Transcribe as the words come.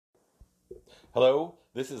Hello,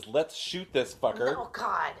 this is Let's Shoot This Fucker. Oh,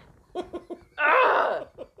 God. Ugh.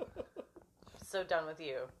 So done with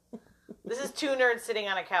you. This is two nerds sitting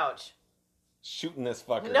on a couch. Shooting this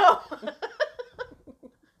fucker. No.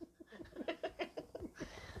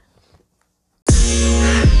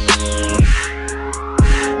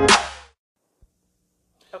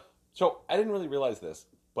 So, I didn't really realize this,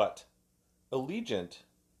 but Allegiant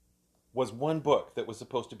was one book that was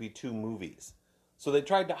supposed to be two movies. So they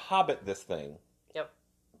tried to Hobbit this thing. Yep.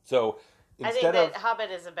 So I think instead that of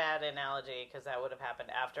Hobbit is a bad analogy because that would have happened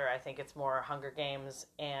after. I think it's more Hunger Games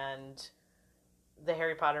and the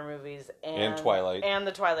Harry Potter movies and Twilight. And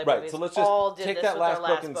the Twilight right, movies. so let's all just did take this that with last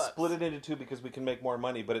their book and books. split it into two because we can make more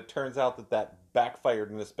money, but it turns out that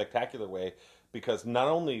backfired in a spectacular way because not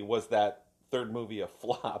only was that third movie a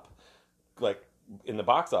flop, like in the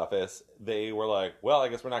box office, they were like, well, I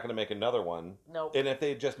guess we're not going to make another one. Nope. And if they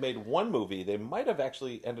had just made one movie, they might have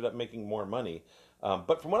actually ended up making more money.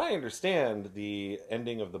 But from what I understand, the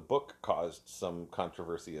ending of the book caused some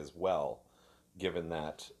controversy as well, given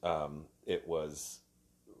that it went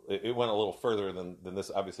a little further than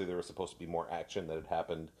this. Obviously, there was supposed to be more action that had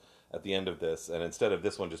happened at the end of this. And instead of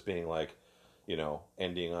this one just being like,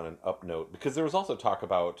 ending on an up note, because there was also talk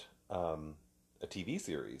about a TV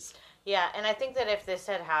series. Yeah, and I think that if this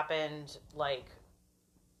had happened like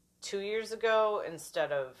 2 years ago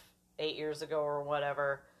instead of 8 years ago or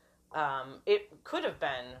whatever, it could have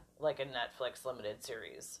been like a Netflix limited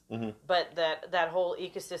series. Mm-hmm. But that whole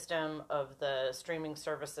ecosystem of the streaming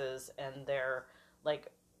services and their like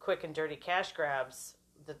quick and dirty cash grabs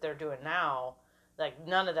that they're doing now, like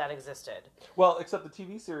none of that existed. Well, except the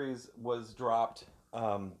TV series was dropped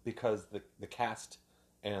because the cast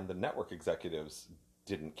and the network executives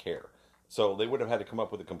didn't care. So they would have had to come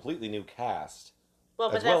up with a completely new cast,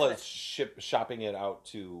 as well as shopping it out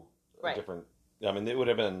to a different... I mean, it would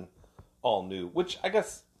have been all new, which I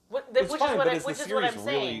guess is fine, but is the series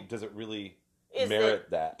really... Does it really merit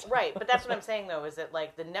that? Right, but that's what I'm saying, though, is that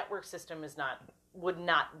like the network system would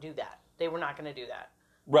not do that. They were not going to do that.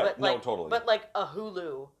 Right, but, totally. But like a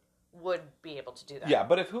Hulu would be able to do that. Yeah,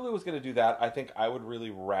 but if Hulu was going to do that, I think I would really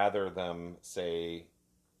rather them, say...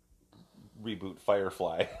 reboot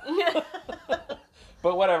Firefly.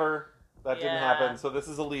 But whatever, that didn't happen. So this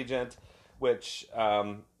is Allegiant, which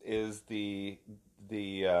is the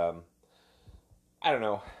I don't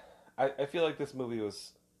know. I feel like this movie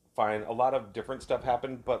was fine. A lot of different stuff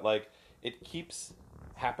happened, but like it keeps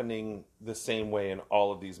happening the same way in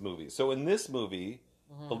all of these movies. So in this movie,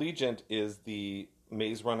 Allegiant is the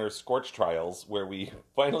Maze Runner Scorch Trials, where we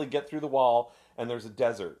finally get through the wall and there's a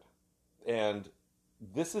desert. And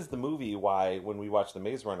this is the movie why, when we watched The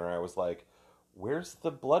Maze Runner, I was like, where's the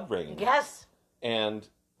blood rain? Yes. And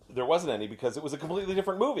there wasn't any because it was a completely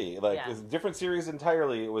different movie. Like, it's a different series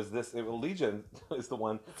entirely. Allegiant is the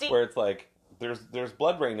one where it's like, there's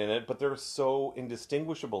blood rain in it, but they're so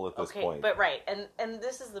indistinguishable at this point. But right. And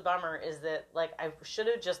this is the bummer, is that, like, I should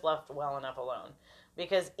have just left well enough alone.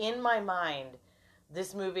 Because in my mind...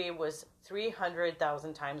 this movie was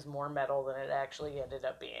 300,000 times more metal than it actually ended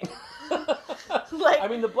up being. I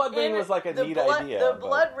mean, the blood rain was like a neat idea. The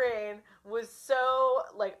blood rain was so,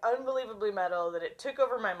 like, unbelievably metal that it took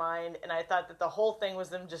over my mind, and I thought that the whole thing was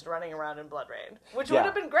them just running around in blood rain. Which would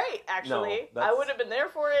have been great, actually. No, I would have been there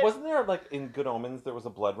for it. Wasn't there, like, in Good Omens, there was a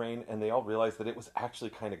blood rain, and they all realized that it was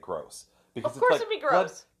actually kind of gross. Because of course it's like it'd be gross.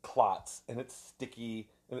 Blood clots, and it's sticky,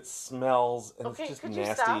 and it smells, and it's just could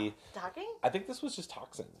nasty. You stop talking? I think this was just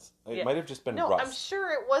toxins. It might have just been rust. No, I'm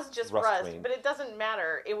sure it was just rust, but it doesn't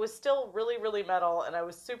matter. It was still really, really metal, and I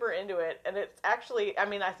was super into it. And it's actually, I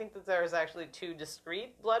mean, I think that there's actually two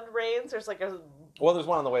discrete blood rains. There's like there's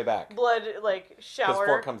one on the way back. Blood, like, shower. Because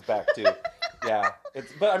 4 comes back, too. Yeah.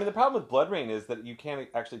 But, I mean, the problem with blood rain is that you can't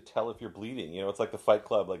actually tell if you're bleeding. It's like the Fight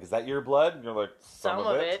Club. Like, is that your blood? And you're like, some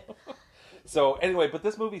of it. So, anyway, but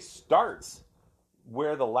this movie starts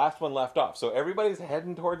where the last one left off. So everybody's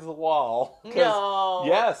heading towards the wall. No.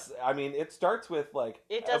 Yes. I mean, it starts with, like,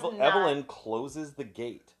 Evelyn closes the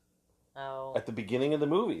gate. Oh. At the beginning of the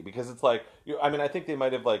movie. Because it's like, I mean, I think they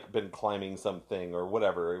might have, like, been climbing something or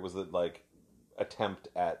whatever. It was a, like, attempt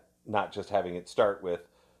at not just having it start with,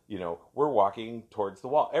 we're walking towards the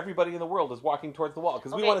wall. Everybody in the world is walking towards the wall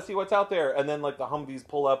because we want to see what's out there. And then, like, the Humvees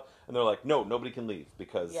pull up and they're like, no, nobody can leave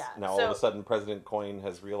because now all of a sudden President Coin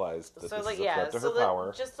has realized that this is a threat to her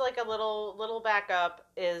power. Just like a little backup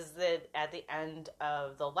is that at the end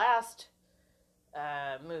of the last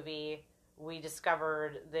movie, we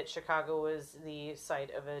discovered that Chicago was the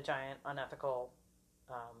site of a giant unethical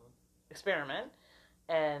experiment,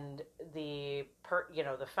 and the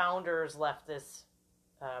founders left this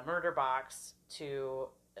murder box to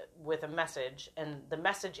with a message, and the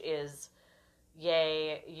message is,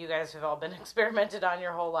 "Yay, you guys have all been experimented on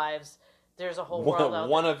your whole lives. There's a whole world out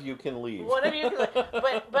One there. of you can leave. One of you can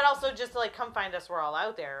leave. But also just to, like, come find us. We're all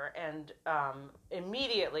out there." And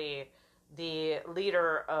immediately, the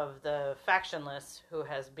leader of the factionless, who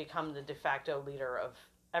has become the de facto leader of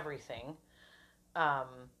everything,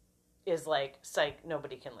 is like, "Psych,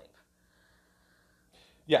 nobody can leave."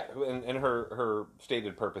 Yeah, and her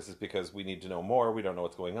stated purpose is because we need to know more. We don't know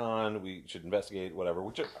what's going on. We should investigate, whatever,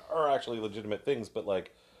 which are actually legitimate things. But,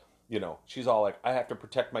 like, she's all like, I have to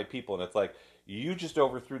protect my people. And it's like, you just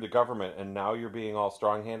overthrew the government and now you're being all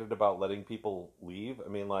strong-handed about letting people leave. I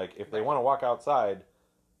mean, like, if they want to walk outside,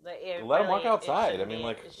 let them walk outside. I mean,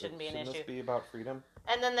 like, it shouldn't be an shouldn't issue. this be about freedom?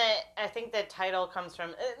 And then I think the title comes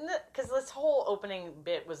from, because this whole opening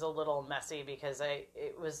bit was a little messy because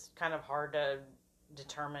it was kind of hard to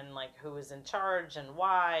determine, like, who was in charge and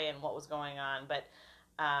why and what was going on. But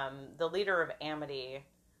the leader of Amity,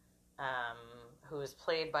 who is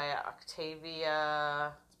played by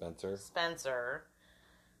Octavia Spencer,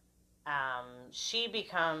 she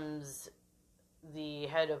becomes the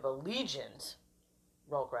head of Allegiant,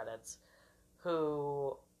 roll credits,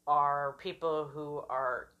 who are people who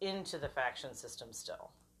are into the faction system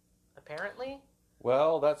still, apparently.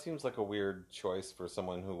 Well, that seems like a weird choice for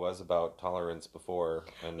someone who was about tolerance before,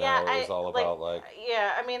 and now it was all about, like...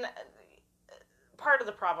 Yeah, I mean, part of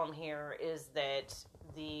the problem here is that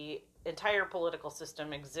the entire political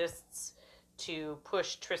system exists to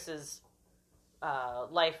push Triss's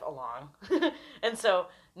life along. And so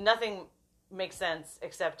nothing makes sense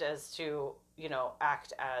except as to,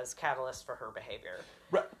 act as catalyst for her behavior.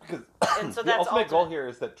 Right, because and so the that's ultimate goal here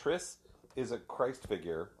is that Triss is a Christ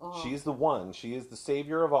figure. Uh-huh. She's the one. She is the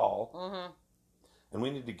savior of all. Uh-huh. And we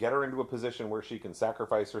need to get her into a position where she can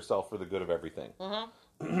sacrifice herself for the good of everything. Uh-huh.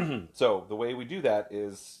 So the way we do that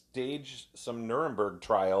is stage some Nuremberg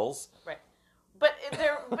trials. Right. But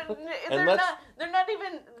they're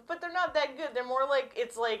not that good. They're more like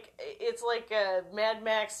it's like a Mad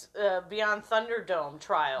Max Beyond Thunderdome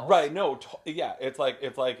trial. Right. No. Yeah. It's like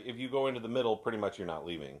if you go into the middle, pretty much you're not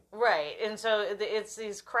leaving. Right. And so it's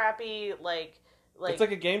these crappy like. It's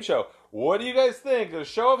like a game show. What do you guys think? A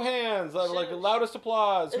show of hands, like the loudest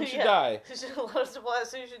applause. Who should die? Loudest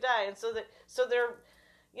applause. Who should die? And so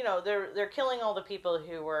they're killing all the people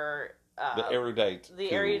who were the erudite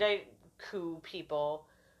coup people,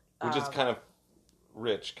 which is kind of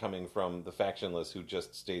rich coming from the factionless who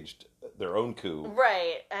just staged their own coup.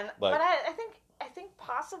 Right. And but I think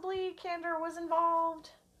possibly Kandor was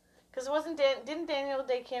involved. Because didn't Daniel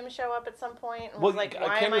Day Kim show up at some point and was like,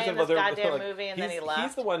 why am I in this goddamn movie? And then he left.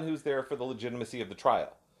 He's the one who's there for the legitimacy of the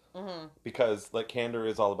trial. Mm-hmm. Because, like, Kandor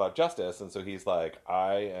is all about justice, and so he's like,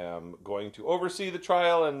 I am going to oversee the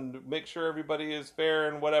trial and make sure everybody is fair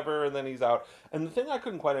and whatever, and then he's out. And the thing I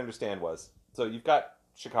couldn't quite understand was, so you've got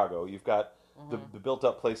Chicago, you've got the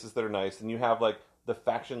built-up places that are nice, and you have, like, the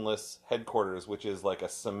factionless headquarters, which is like a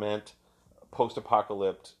cement,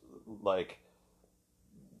 post-apocalyptic, like...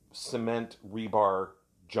 cement rebar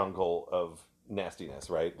jungle of nastiness,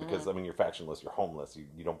 right? Because I mean, you're factionless, you're homeless,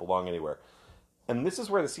 you don't belong anywhere. And this is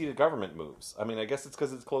where the seat of government moves. I mean, I guess it's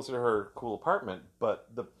because it's closer to her cool apartment, but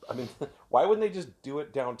why wouldn't they just do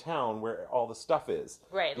it downtown where all the stuff is?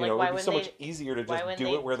 Right. It would be so much easier to just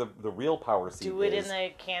do it where the real power seat is. Do it in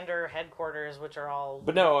the Kandor headquarters, which are all...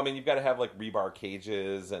 But no, I mean, you've got to have, like, rebar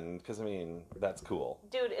cages, and... Because, I mean, that's cool.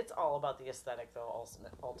 Dude, it's all about the aesthetic, though,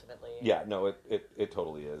 ultimately. Yeah, no, it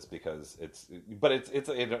totally is, because it's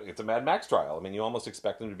a Mad Max trial. I mean, you almost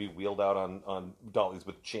expect them to be wheeled out on dollies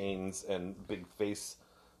with chains and big face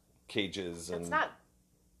cages. And... It's not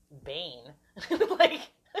Bane. Like...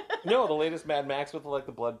 No, the latest Mad Max with, like,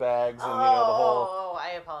 the blood bags and, the whole... Oh,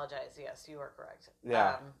 I apologize. Yes, you are correct.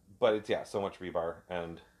 Yeah, but it's, so much rebar,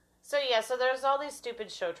 and... So there's all these stupid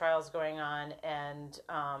show trials going on, and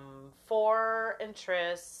Four and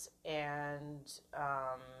Triss and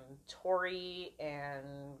Tori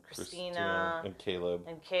and Christina and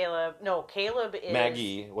Caleb. No, Caleb is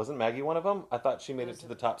Maggie. Wasn't Maggie one of them? I thought she made it to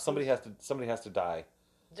the top. Somebody has to die.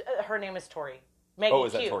 Her name is Tori. Maggie Q.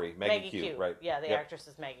 Is that Q. Tori? Maggie Q. Right. Yeah, the actress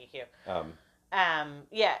is Maggie Q.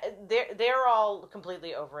 Yeah, they're all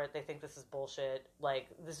completely over it. They think this is bullshit. Like,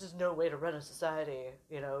 this is no way to run a society.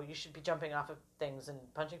 You should be jumping off of things and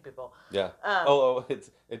punching people. Yeah.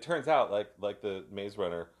 It turns out like the Maze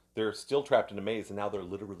Runner, they're still trapped in a maze, and now they're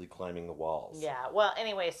literally climbing the walls. Yeah. Well,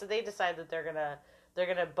 anyway, so they decide that they're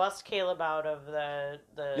gonna bust Caleb out of the.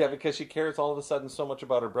 Yeah, because she cares all of a sudden so much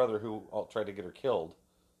about her brother who tried to get her killed.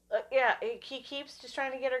 He keeps just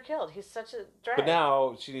trying to get her killed. He's such a drag. But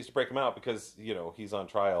now she needs to break him out because, he's on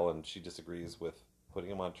trial and she disagrees with putting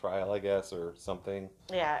him on trial, I guess, or something.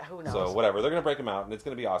 Yeah, who knows? So whatever, they're gonna break him out, and it's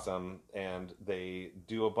gonna be awesome. And they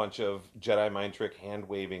do a bunch of Jedi mind trick hand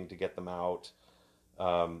waving to get them out.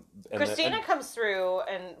 Christina comes through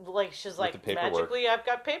and like she's like, magically I've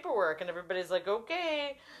got paperwork, and everybody's like,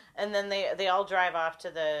 okay. And then they all drive off to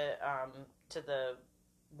the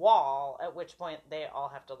wall, at which point they all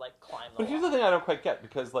have to like climb the But wall. here's the thing I don't quite get,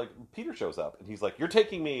 because like Peter shows up and he's like, "You're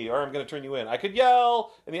taking me, or I'm going to turn you in." I could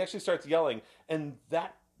yell, and he actually starts yelling, and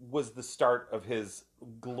that was the start of his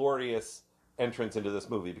glorious entrance into this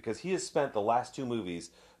movie, because he has spent the last 2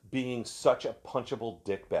 movies being such a punchable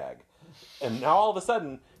dickbag, and now all of a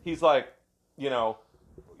sudden he's like, you know,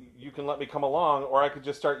 you can let me come along, or I could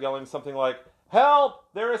just start yelling something like, "Help!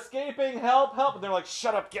 They're escaping! Help! Help!" And they're like,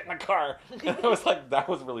 "Shut up! Get in the car!" And I was like, that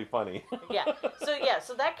was really funny.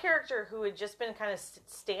 So that character who had just been kind of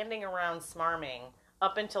standing around smarming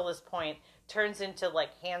up until this point turns into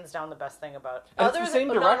like hands down the best thing about. And it's the same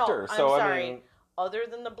director, so I'm sorry. I mean, other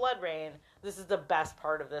than the blood rain, this is the best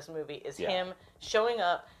part of this movie is Yeah. him showing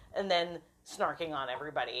up and then snarking on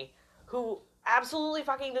everybody who absolutely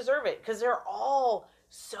fucking deserve it, because they're all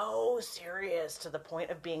so serious to the point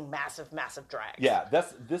of being massive drags. Yeah,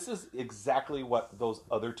 this is exactly what those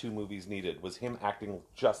other 2 movies needed, was him acting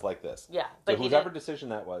just like this. Yeah, but so whoever decision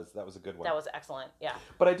that was a good one. That was excellent. Yeah.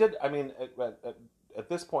 But I mean, at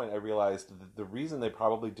this point, I realized that the reason they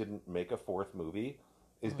probably didn't make a 4th movie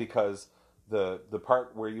is because the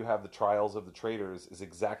part where you have the trials of the traitors is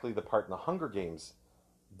exactly the part in the Hunger Games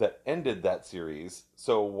that ended that series.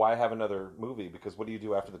 So why have another movie? Because what do you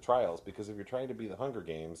do after the trials? Because if you're trying to be the Hunger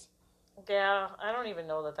Games... Yeah, I don't even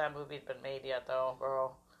know that movie's been made yet, though,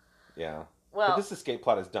 bro. Yeah. Well, but this escape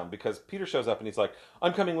plot is dumb, because Peter shows up and he's like,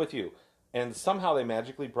 "I'm coming with you." And somehow they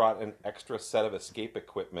magically brought an extra set of escape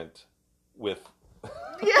equipment with...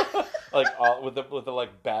 Yeah. like with the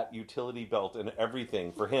like bat utility belt and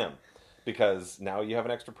everything for him. Because now you have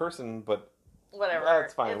an extra person, but... Whatever.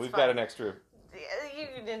 That's fine. We've got an extra...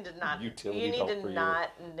 You need to not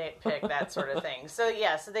nitpick that sort of thing. So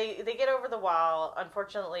yeah, so they get over the wall.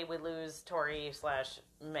 Unfortunately, we lose Tori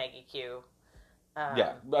 / Maggie Q.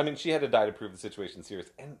 Yeah, I mean, she had to die to prove the situation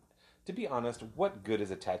serious. And to be honest, what good is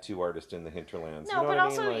a tattoo artist in the hinterlands? No, you know but what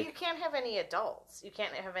also I mean? Like, you can't have any adults. You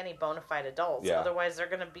can't have any bona fide adults. Yeah. Otherwise, they're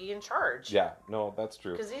going to be in charge. Yeah, no, that's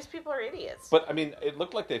true. Because these people are idiots. But I mean, it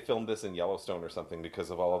looked like they filmed this in Yellowstone or something, because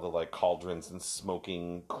of all of the like cauldrons and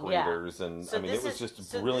smoking craters, and so I mean, it was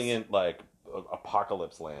just brilliant, like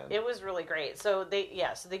apocalypse land. It was really great. So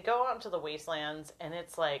they go out into the wastelands, and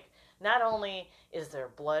it's like not only is there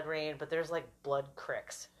blood rain, but there's like blood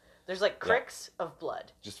cricks. There's like cricks of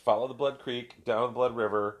blood. Just follow the Blood Creek down the Blood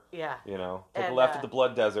River. Yeah, you know, take a left at the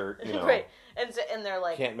Blood Desert. You know, right? And they're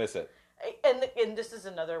like, can't miss it. And this is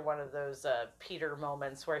another one of those Peter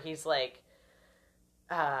moments where he's like,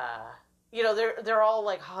 you know, they're all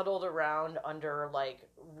like huddled around under like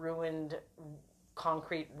ruined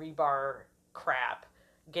concrete rebar crap,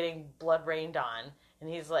 getting blood rained on, and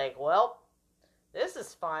he's like, "Well, this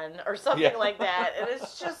is fun," or something like that, and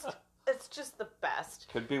it's just the best.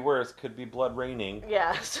 Could be worse. Could be blood raining.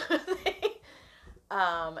 Yeah. So and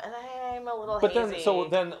I'm a little but hazy.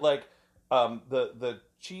 then like the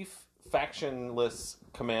chief factionless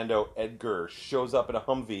commando Edgar shows up in a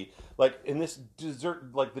Humvee, like in this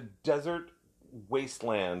desert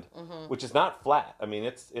wasteland, which is not flat. I mean,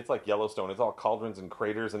 it's like Yellowstone. It's all cauldrons and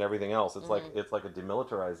craters and everything else. It's like a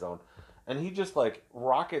demilitarized zone. And he just like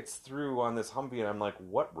rockets through on this Humvee, and I'm like,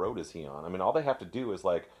 what road is he on? I mean, all they have to do is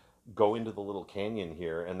like go into the little canyon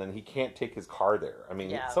here, and then he can't take his car there. I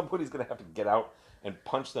mean, somebody's gonna have to get out and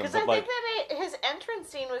punch them. Because I think that his entrance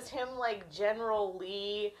scene was him like General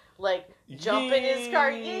Lee, like jumping his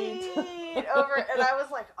car, yeet, over, and I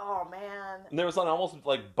was like, oh man. And there was an almost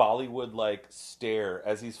like Bollywood like stare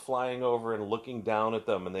as he's flying over and looking down at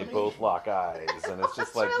them, and they both lock eyes, and it's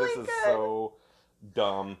just like really this good. is so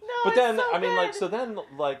dumb. No, but then it's so I mean, good. like, so then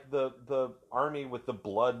like the army with the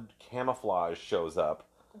blood camouflage shows up.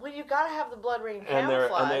 Well, you gotta have the blood rain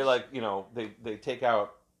camouflage. And they like, you know, they take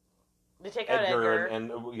out Edgar and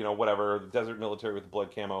you know, whatever, the desert military with the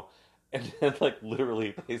blood camo, and then like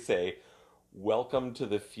literally they say, "Welcome to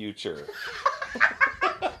the future."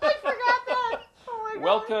 I forgot that. Oh my god.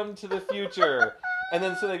 Welcome to the future. And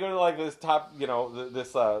then so they go to like this top,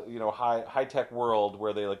 this high tech world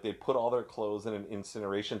where they put all their clothes in an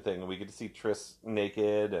incineration thing, and we get to see Triss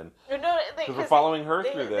naked, and No, because we're following her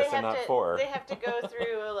through this and not Four. They have to go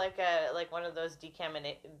through like one of those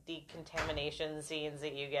decontamination scenes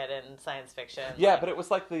that you get in science fiction. Yeah, but it was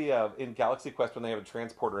like the in Galaxy Quest when they have a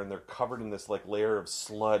transporter and they're covered in this like layer of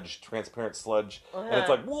sludge, transparent sludge, and it's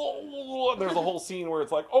like whoa, whoa, and there's a whole scene where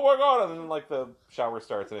it's like oh my god, and then like the shower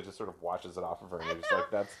starts and it just sort of washes it off of her, and you're just like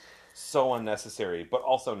that's so unnecessary, but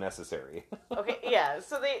also necessary. Okay, yeah.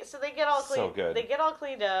 So they get all clean. So good. They get all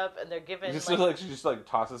cleaned up, and they're given. She just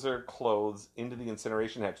tosses her clothes into the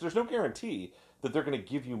incineration hatch. There's no guarantee that they're going to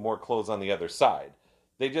give you more clothes on the other side.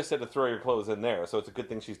 They just said to throw your clothes in there, so it's a good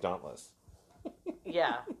thing she's dauntless.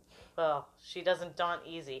 Yeah. Well, she doesn't daunt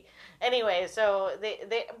easy. Anyway, so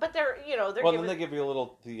but they're Well, then they give you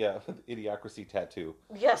the Idiocracy tattoo.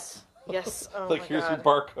 Yes. Yes. Oh like, my here's God. your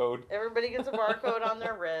barcode. Everybody gets a barcode on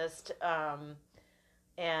their wrist.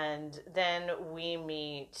 And then we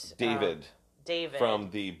meet David. From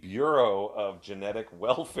the Bureau of Genetic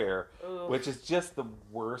Welfare, which is just the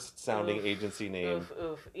worst sounding agency name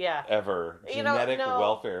yeah. ever. Genetic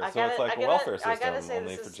Welfare. So it's like a welfare system,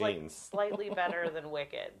 only for genes. Like slightly better than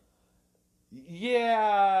Wicked.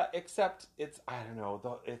 Yeah, except it's, I don't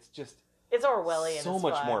know, it's just... It's Orwellian so as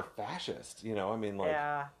much fuck. more fascist, I mean, like...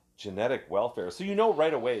 Yeah. Genetic welfare. So you know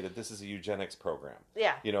right away that this is a eugenics program.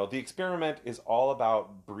 Yeah. The experiment is all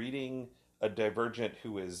about breeding a divergent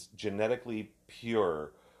who is genetically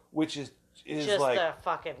pure, which is just like the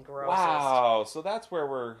fucking grossest. Wow. So that's where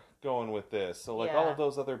we're going with this. So all of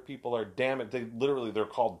those other people are damaged. They're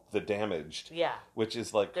called the damaged. Yeah. Which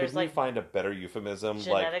is like, could we find a better euphemism?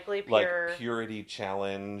 Genetically pure. Like purity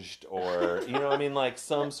challenged, or I mean, like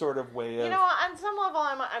some sort of way of. On some level,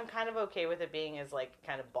 I'm kind of okay with it being as like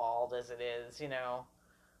kind of bald as it is.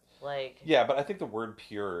 Like. Yeah, but I think the word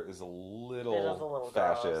pure is a little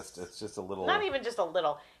fascist. Gross. It's just a little. Not even just a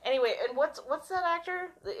little. Anyway, and what's that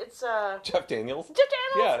actor? It's Jeff Daniels. Jeff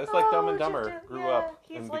Daniels. Yeah, it's like Dumb and Dumber. Grew up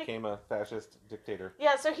and like, became a fascist dictator.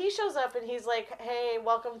 Yeah, so he shows up and he's like, "Hey,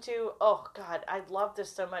 welcome to." Oh God, I love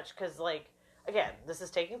this so much because like. Again, this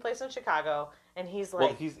is taking place in Chicago, and he's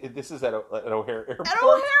like... Well, this is at O'Hare Airport. At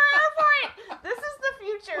O'Hare Airport! This is the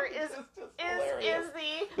future, is the...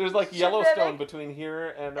 There's like Yellowstone between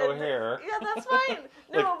here and O'Hare. Yeah, that's fine.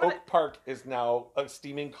 No, like Oak Park is now a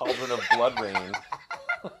steaming cauldron of blood rain.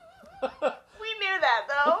 We knew that,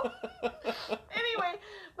 though. Anyway,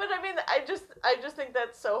 but I mean, I just think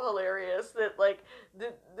that's so hilarious that like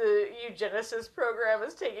the eugenicist program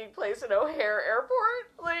is taking place in O'Hare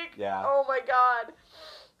Airport. Like, yeah. Oh my God.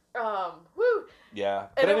 Woo. Yeah,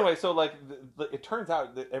 but anyway, so like it turns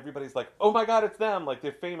out that everybody's like, oh my God, it's them! Like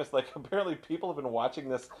they're famous. Like apparently people have been watching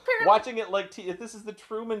this, watching it like this is the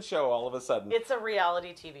Truman Show. All of a sudden, it's a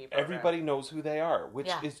reality TV program. Everybody knows who they are,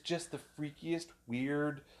 which is just the freakiest,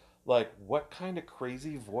 weird. Like, what kind of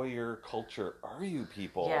crazy voyeur culture are you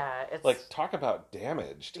people? Yeah, it's... Like, talk about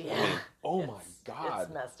damaged. Yeah. I mean, oh my God.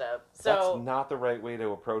 It's messed up. So, that's not the right way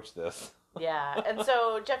to approach this. Yeah, and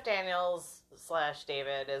so Jeff Daniels /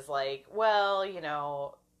 David is like, well,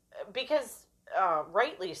 because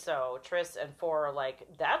rightly so, Triss and Four are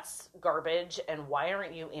like, that's garbage, and why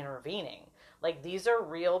aren't you intervening? Like, these are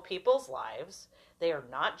real people's lives. They are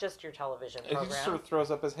not just your television program. And he just sort of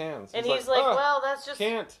throws up his hands. And he's like, well, that's just...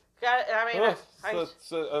 Can't. An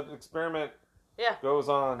experiment Yeah. Goes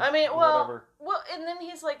on. I mean, whatever. well, and then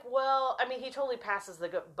he's like, well, I mean, he totally passes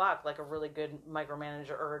the buck like a really good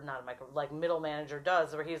micromanager, or not a like middle manager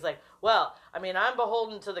does, where he's like, well, I mean, I'm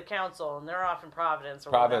beholden to the council, and they're off in Providence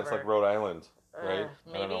or Providence, whatever. like Rhode Island, right?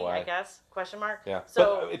 Maybe, I guess, question mark. Yeah.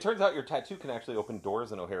 So but it turns out your tattoo can actually open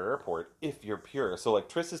doors in O'Hare Airport if you're pure. So like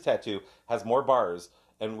Triss's tattoo has more bars,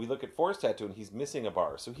 and we look at Forrest's tattoo, and he's missing a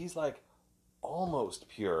bar. So he's like almost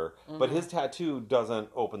pure, but his tattoo doesn't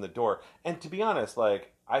open the door. And to be honest,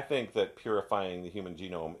 like, I think that purifying the human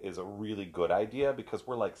genome is a really good idea because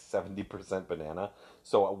we're like 70% banana.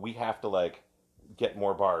 So we have to like get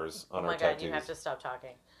more bars on our tattoos. Oh my God, you have to stop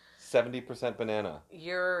talking. 70% banana.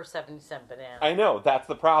 You're 70% banana. I know, that's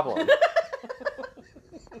the problem.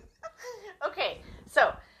 Okay,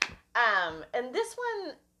 so, and this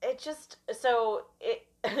one,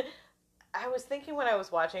 I was thinking when I was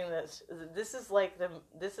watching this, this is like the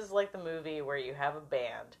movie where you have a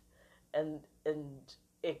band, and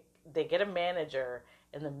they get a manager,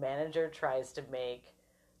 and the manager tries to make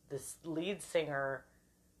this lead singer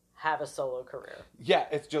have a solo career. Yeah,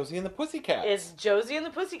 it's Josie and the Pussycats. It's Josie and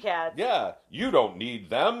the Pussycats. Yeah, you don't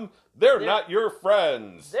need them. They're not your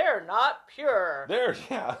friends. They're not pure. They're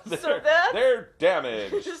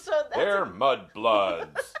damaged. So they're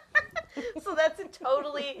mudbloods. So that's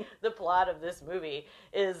totally the plot of this movie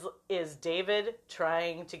is David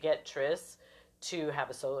trying to get Triss to have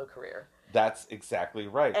a solo career. That's exactly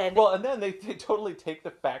right. And well, and then they totally take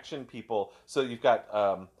the faction people. So you've got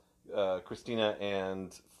Christina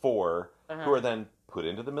and Four, who are then put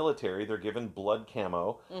into the military. They're given blood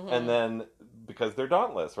camo, and then because they're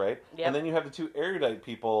dauntless, right? Yep. And then you have the two erudite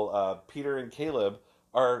people, Peter and Caleb,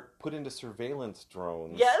 are put into surveillance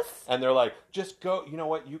drones. Yes. And they're like, just go, you know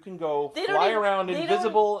what, you can go They don't fly even- around they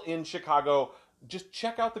invisible in Chicago. Just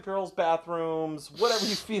check out the girls' bathrooms, whatever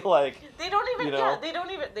you feel like. They don't even, you know? they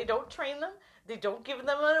don't train them. They don't give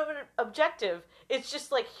them an objective. It's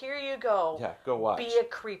just like, here you go. Yeah, go watch. Be a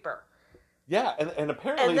creeper. Yeah, and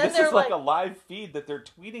apparently And then this is like they're a live feed that they're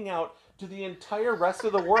tweeting out to the entire rest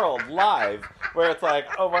of the world live, where it's like,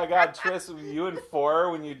 oh my God, Triss, you and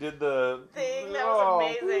Four when you did the Thing, that was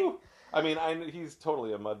amazing. whew. I mean, he's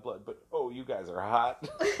totally a mudblood, but you guys are hot.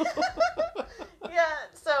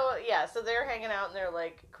 So they're hanging out in their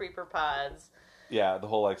like creeper pods. Yeah, the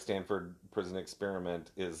whole like Stanford prison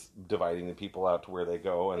experiment is dividing the people out to where they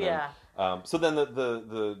go, and so then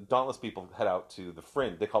the Dauntless people head out to the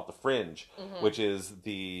Fringe. They call it the Fringe, which is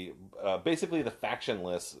the basically the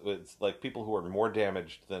factionless. It's like people who are more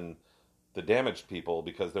damaged than the damaged people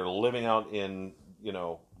because they're living out in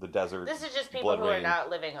the desert. This is just people blood who rain. are not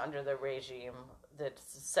living under the regime that's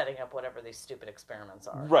setting up whatever these stupid experiments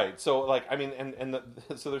are. Right. So like I mean,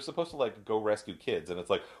 so they're supposed to like go rescue kids, and it's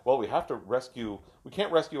like, well, we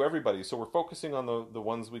can't rescue everybody, so we're focusing on the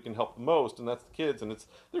ones we can help the most, and that's the kids, and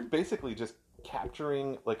they're basically just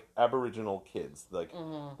capturing like Aboriginal kids, like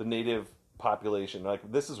the native population.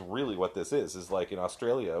 Like this is really what this is like in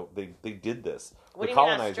Australia they did this. What the do you mean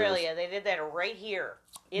colonizers, Australia? They did that right here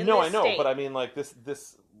in No, this I know, state. but I mean like this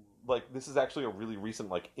is actually a really recent,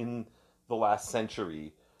 like in the last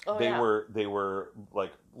century. They were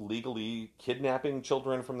like legally kidnapping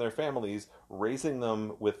children from their families, raising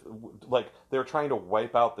them with like they were trying to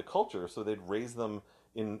wipe out the culture, so they'd raise them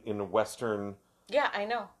in Western. Yeah, I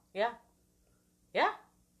know. Yeah.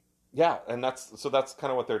 Yeah, and that's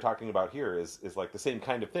kind of what they're talking about here is like the same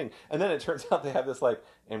kind of thing. And then it turns out they have this like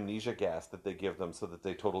amnesia gas that they give them so that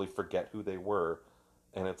they totally forget who they were,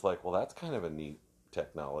 and it's like, well, that's kind of a neat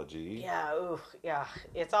technology. Yeah, yeah.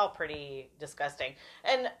 It's all pretty disgusting.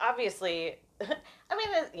 And obviously,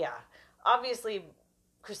 obviously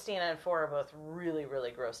Christina and Four are both really,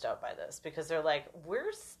 really grossed out by this because they're like,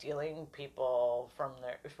 we're stealing people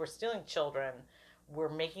if we're stealing children, we're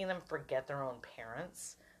making them forget their own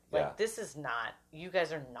parents. Like, this is not, you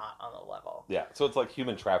guys are not on the level. Yeah, so it's like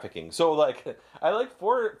human trafficking. So, like, I like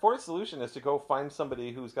Four's solution is to go find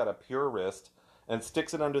somebody who's got a pure wrist and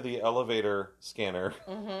sticks it under the elevator scanner.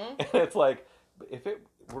 And it's like, if it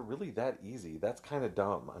were really that easy, that's kind of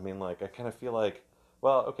dumb. I mean, like, I kind of feel like,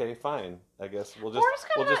 well, okay, fine. I guess we'll just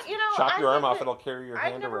chop your arm off and I'll carry your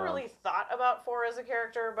hand around. I've never really thought about Four as a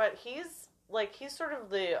character, but he's sort of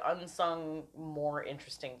the unsung, more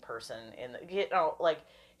interesting person in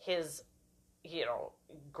his,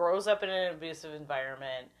 grows up in an abusive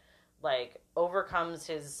environment, like, overcomes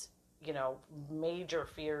his, major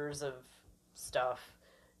fears of stuff.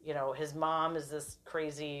 His mom is this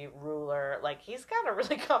crazy ruler. Like, he's got a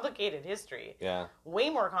really complicated history. Yeah. Way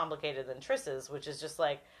more complicated than Triss's, which is just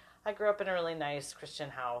like, I grew up in a really nice Christian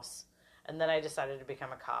house, and then I decided to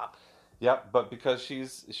become a cop. Yep, but because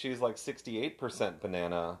she's like 68%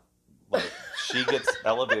 banana, like, she gets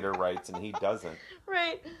elevator rights and he doesn't.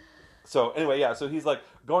 Right. So anyway, yeah, so he's like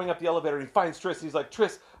going up the elevator and he finds Triss and he's like,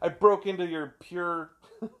 Triss, I broke into your pure...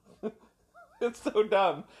 It's so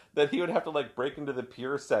dumb that he would have to like break into the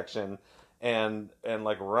pure section and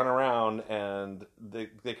like run around, and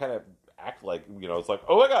they kind of act like, it's like,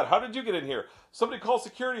 oh my God, how did you get in here? Somebody call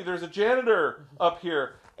security, there's a janitor up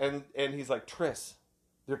here. And he's like, Triss,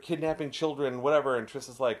 they're kidnapping children, whatever. And Triss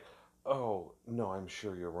is like, oh, no, I'm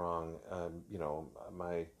sure you're wrong.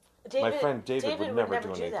 My friend David would never do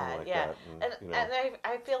anything like that. And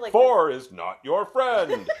I feel like... Four is not your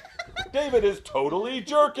friend. David is totally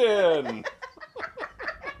jerkin.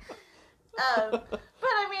 But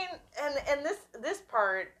I mean, and this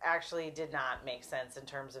part actually did not make sense in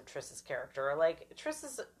terms of Triss's character. Like, Triss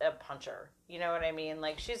is a puncher. You know what I mean?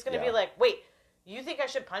 Like, she's going to be like, wait, you think I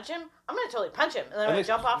should punch him? I'm going to totally punch him. And then I'm going to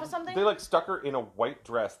jump off of something? They, like, stuck her in a white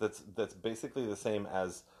dress that's basically the same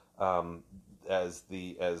as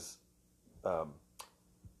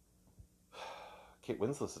Kate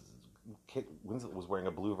Winslet was wearing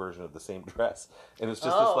a blue version of the same dress, and it's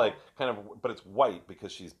just this like kind of, but it's white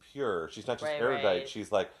because she's pure. She's not just erudite; right.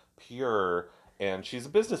 She's like pure, and she's a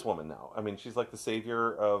businesswoman now. I mean, she's like the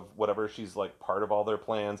savior of whatever. She's like part of all their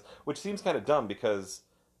plans, which seems kind of dumb because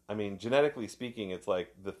I mean, genetically speaking, it's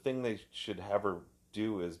like the thing they should have her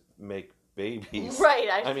do is make babies. Right.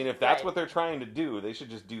 I mean, if that's right. what they're trying to do, they should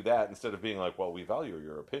just do that instead of being like, "Well, we value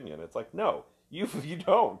your opinion." It's like, no, you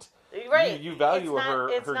don't. Right. You value It's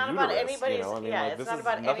her not uterus. about anybody's. You know, I mean, yeah, like it's this not has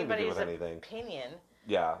about nothing to do anybody's with anything. opinion.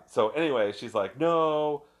 Yeah. So anyway, she's like,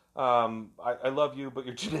 "No, I love you, but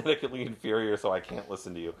you're genetically inferior, so I can't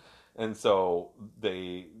listen to you." And so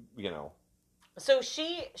they, you know, So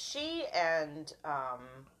she and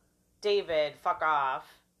David fuck off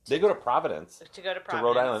they go to Providence. to go to To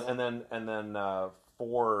Providence. Rhode Island, and then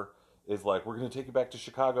four is like, we're going to take you back to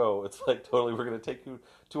Chicago. It's like, totally, we're going to take you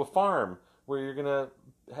to a farm where you're going to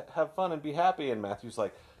have fun and be happy. And Matthew's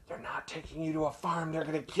like, they're not taking you to a farm. They're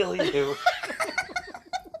going to kill you.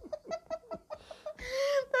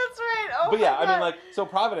 That's right. Oh But my yeah, I God. mean, like, so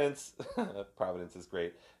Providence, Providence is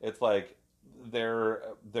great. It's like they're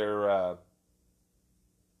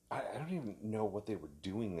I don't even know what they were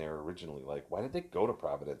doing there originally. Like, why did they go to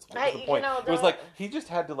Providence? What was the point? It was like he just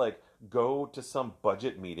had to like go to some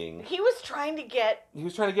budget meeting. He was trying to get. He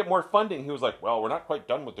was trying to get more funding. He was like, "Well, we're not quite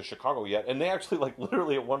done with the Chicago yet." And they actually, like,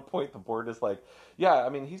 literally at one point, the board is like, "Yeah, I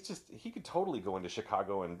mean, he could totally go into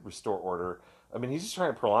Chicago and restore order. I mean, he's just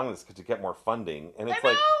trying to prolong this to get more funding." And it's I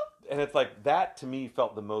like, know! and it's like that to me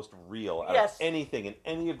felt the most real out Yes. of anything in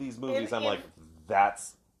any of these movies. I'm In- like,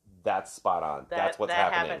 that's spot on. That's what's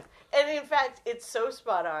happening. Happens. And in fact, it's so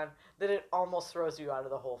spot on that it almost throws you out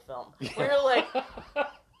of the whole film. Where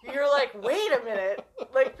you're like, wait a minute.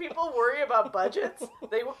 Like, people worry about budgets.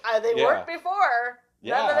 They Yeah. weren't before.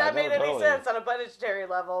 None of that no, made any totally. sense on a budgetary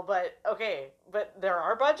level. But okay, but there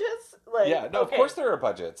are budgets. Like, Yeah, no, okay. of course there are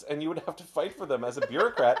budgets, and you would have to fight for them as a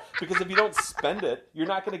bureaucrat because if you don't spend it, you're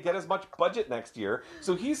not going to get as much budget next year.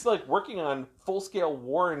 So he's like working on full-scale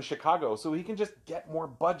war in Chicago so he can just get more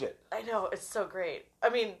budget. I know, it's so great. I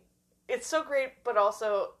mean, it's so great, but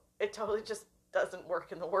also it totally just doesn't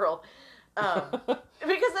work in the world.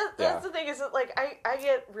 Because that's the thing is that, like, I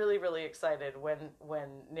get really, really excited when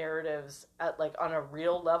narratives at, like, on a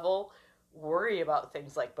real level worry about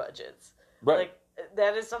things like budgets. Right. Like,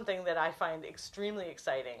 that is something that I find extremely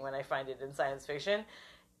exciting when I find it in science fiction.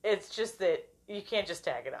 It's just that you can't just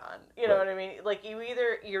tag it on. You know Right. what I mean? Like, you're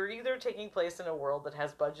either taking place in a world that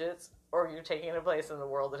has budgets or you're taking a place in a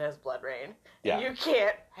world that has blood rain. Yeah. You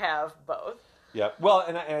can't have both. Yeah. Well,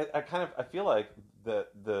 and I feel like the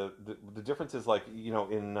difference is, like, you know,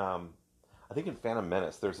 in I think in Phantom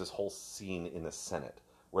Menace there's this whole scene in the Senate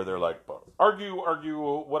where they're like, argue,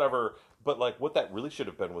 whatever. But, like, what that really should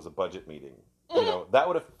have been was a budget meeting. You know, that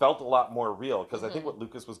would have felt a lot more real, because I think what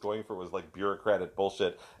Lucas was going for was, like, bureaucratic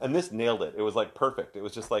bullshit, and this nailed it. It was, like, perfect. It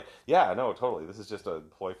was just like, yeah, no, totally. This is just a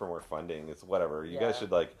ploy for more funding. It's whatever. You guys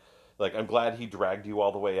should, like, I'm glad he dragged you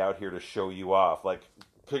all the way out here to show you off. Like,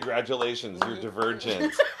 congratulations, you're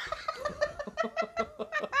Divergent.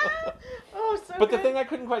 Oh, so But good. the thing I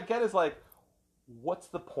couldn't quite get is, like, what's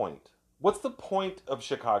the point? What's the point of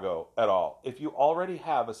Chicago at all? If you already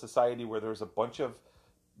have a society where there's a bunch of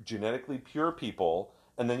genetically pure people,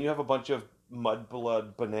 and then you have a bunch of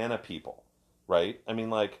mudblood banana people, right? I mean,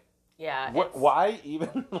 like, yeah, why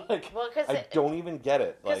even, like, Well, 'cause I don't even get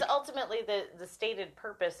it. because Like, ultimately the stated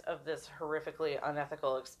purpose of this horrifically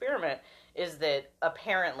unethical experiment is that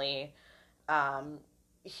apparently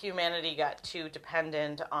humanity got too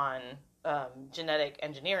dependent on genetic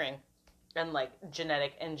engineering and, like,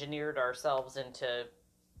 genetic engineered ourselves into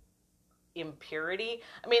impurity.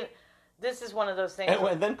 I mean, this is one of those things.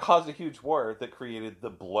 and then caused a huge war that created the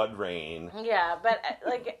blood rain. Yeah, but,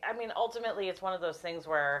 like, I mean, ultimately, it's one of those things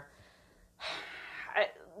where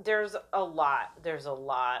there's a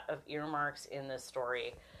lot of earmarks in this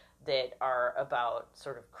story that are about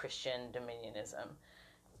sort of Christian dominionism,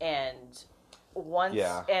 and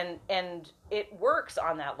and it works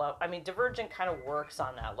on that level. I mean, Divergent kind of works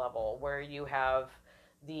on that level where you have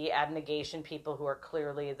the abnegation people who are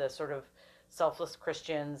clearly the sort of selfless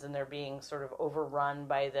Christians, and they're being sort of overrun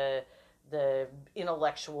by the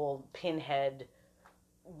intellectual pinhead,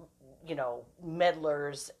 you know,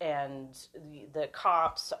 meddlers, and the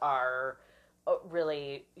cops are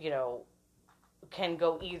really, you know, can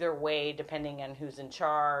go either way depending on who's in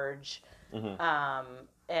charge.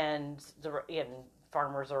 And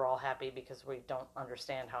farmers are all happy because we don't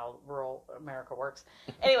understand how rural America works.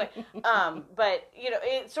 Anyway, but, you know,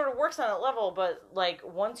 it sort of works on that level. But, like,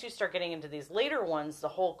 once you start getting into these later ones, the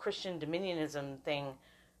whole Christian dominionism thing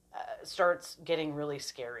starts getting really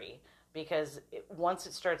scary, because once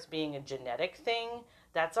it starts being a genetic thing,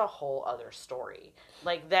 that's a whole other story.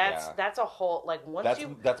 Like, that's a whole, like,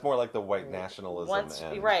 That's more like the white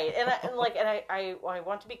nationalism. Right. And I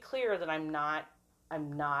want to be clear that I'm not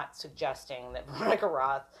I'm not suggesting that Veronica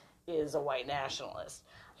Roth is a white nationalist.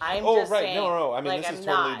 I'm Oh, just right. saying, No. I mean, like, this I'm is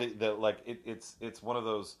not. totally the like it's one of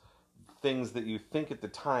those things that you think at the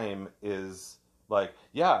time is like,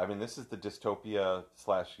 yeah, I mean, this is the dystopia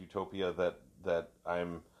slash utopia that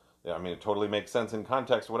I'm. Yeah, I mean, it totally makes sense in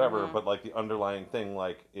context, whatever. Mhm. But like the underlying thing,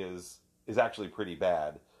 like, is actually pretty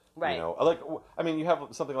bad. You Right. know, like I mean, you have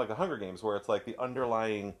something like the Hunger Games, where it's like the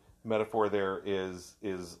underlying metaphor there is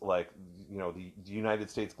like, you know, the United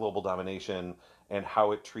States global domination and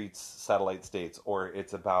how it treats satellite states, or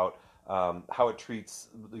it's about how it treats,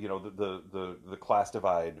 you know, the class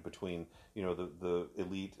divide between, you know, the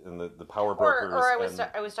elite and the power Or brokers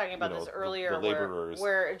and, I was talking you about know, this the earlier, laborers.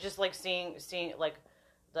 where just like seeing like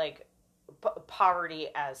poverty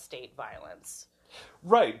as state violence.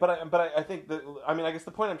 Right, I think that, I mean, I guess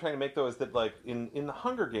the point I'm trying to make though is that, like, in the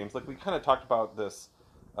Hunger Games, like we kind of talked about this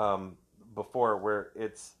um, before, where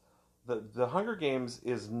it's the Hunger Games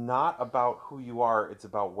is not about who you are; it's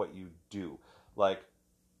about what you do. Like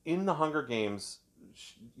in the Hunger Games,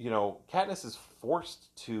 you know, Katniss is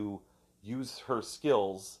forced to use her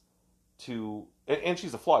skills to, and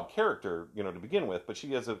she's a flawed character, you know, to begin with, but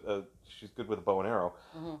she has she's good with a bow and arrow,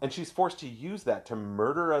 Hmm. and she's forced to use that to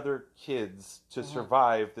murder other kids to Hmm.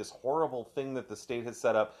 survive this horrible thing that the state has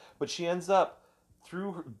set up. But she ends up,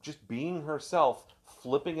 through just being herself,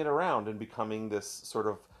 flipping it around and becoming this sort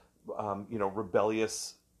of, you know,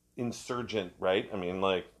 rebellious insurgent, right? I mean,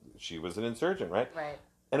 like, she was an insurgent, right? Right.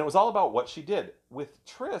 And it was all about what she did. With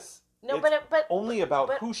Triss, No, it's but only about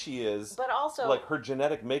but who she is. but also, Like, her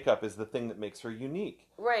genetic makeup is the thing that makes her unique.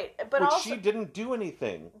 right. But Which also, she didn't do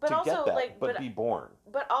anything but to also, get that, like, but be born.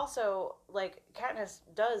 but also, like, Katniss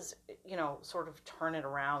does, you know, sort of turn it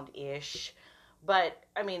around ish. But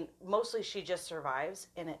I mean, mostly she just survives,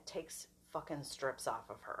 and it takes fucking strips off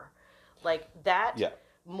of her. Like that, Yeah.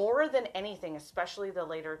 more than anything, especially the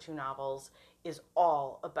later two novels, is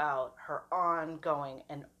all about her ongoing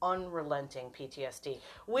and unrelenting PTSD,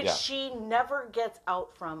 which Yeah. she never gets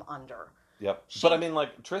out from under. Yep. She, But I mean,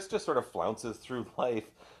 like, Triss just sort of flounces through life,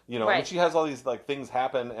 you know. I mean, right, she has all these, like, things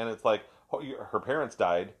happen, and it's like, her parents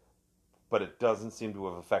died, but it doesn't seem to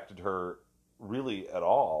have affected her really at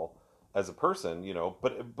all as a person, you know.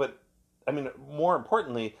 But I mean, more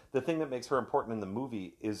importantly, the thing that makes her important in the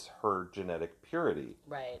movie is her genetic purity.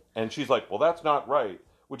 right. And she's like, well, that's not right,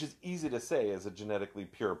 which is easy to say as a genetically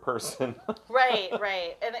pure person. Right,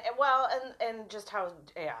 right, and well, and just how,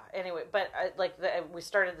 yeah. Anyway, but like we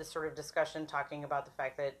started this sort of discussion talking about the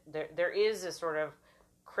fact that there is a sort of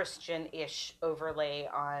Christian-ish overlay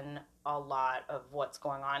on a lot of what's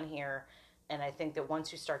going on here, and I think that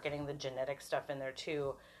once you start getting the genetic stuff in there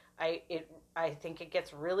too, I think it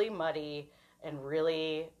gets really muddy and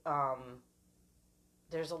really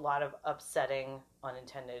there's a lot of upsetting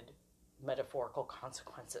unintended metaphorical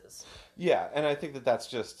consequences. Yeah, and I think that that's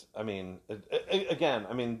just, I mean, again,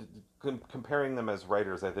 I mean, comparing them as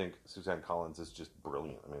writers, I think Suzanne Collins is just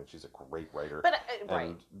brilliant. I mean, she's a great writer. But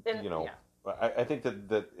right, And, you know, yeah. I think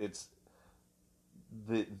that it's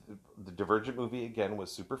the the Divergent movie again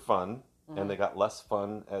was super fun, and they got less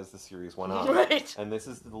fun as the series went on. Right. And this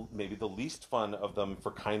is maybe the least fun of them for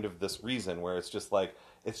kind of this reason, where it's just like,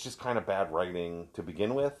 it's just kind of bad writing to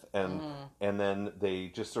begin with, and then they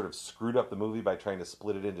just sort of screwed up the movie by trying to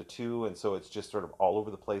split it into two, and so it's just sort of all over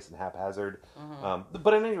the place and haphazard.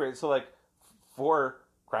 But at any rate, so like, Four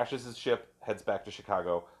crashes his ship, heads back to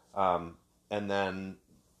Chicago, and then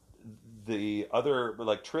the other,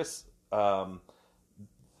 like, Triss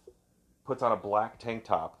puts on a black tank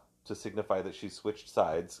top to signify that she switched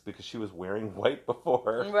sides because she was wearing white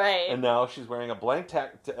before, Right. and now she's wearing a black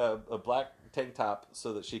tank top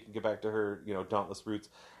so that she can get back to her, you know, dauntless roots.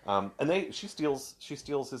 And she steals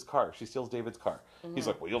his car. She steals David's car. He's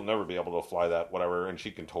like, well, you'll never be able to fly that, whatever. And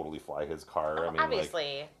she can totally fly his car. I mean,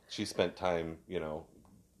 Obviously. like, she spent time, you know,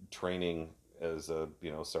 training as a,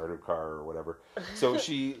 you know, Sardaukar or whatever. So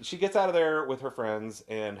she gets out of there with her friends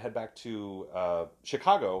and head back to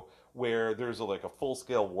Chicago, where there's like a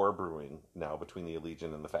full-scale war brewing now between the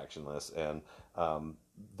Allegiant and the Factionless. And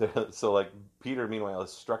so, like, Peter, meanwhile,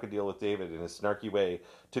 has struck a deal with David in his snarky way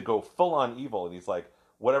to go full-on evil. And he's like,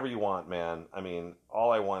 whatever you want, man. I mean,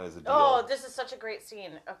 all I want is a deal. Oh, this is such a great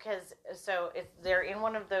scene. Because, so they're in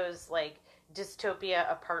one of those, like, dystopia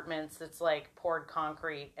apartments that's like poured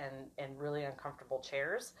concrete and really uncomfortable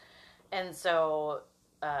chairs. And so,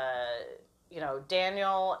 you know,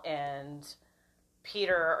 Daniel and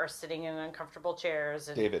Peter are sitting in uncomfortable chairs.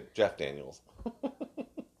 And Jeff Daniels.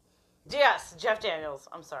 Yes, Jeff Daniels.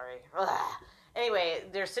 I'm sorry. Ugh. Anyway,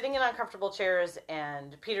 they're sitting in uncomfortable chairs,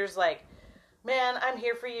 and Peter's like, man, I'm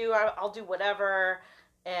here for you. I'll do whatever.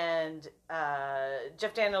 and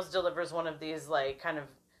Jeff Daniels delivers one of these like kind of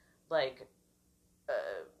like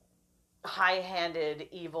high-handed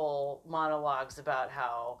evil monologues about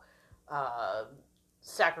how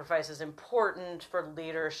sacrifice is important for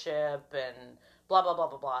leadership and blah blah blah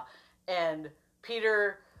blah blah. And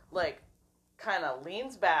Peter like kind of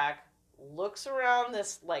leans back, looks around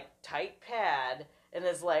this like tight pad, and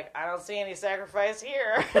is like, I don't see any sacrifice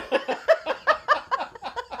here.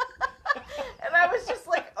 And I was just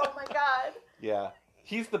like, oh my god. Yeah.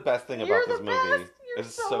 He's the best thing about this movie.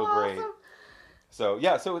 It's so great. Awesome. So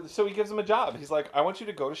yeah, so he gives him a job. He's like, I want you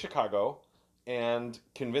to go to Chicago and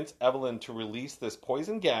convince Evelyn to release this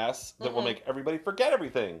poison gas that will make everybody forget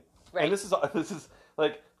everything. Right. And this is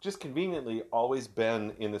like just conveniently always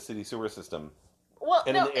been in the city sewer system. Well,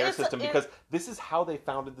 and in the air system, because this is how they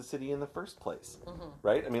founded the city in the first place,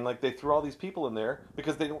 right? I mean, like, they threw all these people in there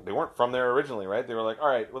because they weren't from there originally, right? They were like, all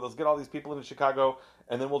right, well, let's get all these people into Chicago,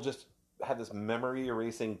 and then we'll just have this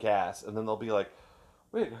memory-erasing gas, and then they'll be like,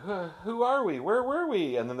 wait, who are we? Where were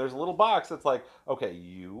we? And then there's a little box that's like, okay,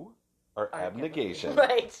 you are abnegation.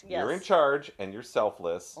 Right, yes. You're in charge, and you're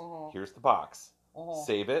selfless. Here's the box.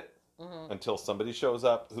 Save it. Until somebody shows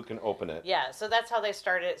up who can open it. Yeah, so that's how they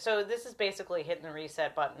started. So this is basically hitting the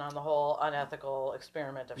reset button on the whole unethical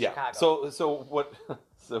experiment of Chicago.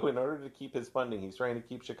 So in order to keep his funding, he's trying to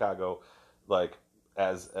keep Chicago like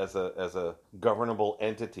as a governable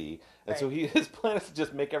entity. And so his plan is to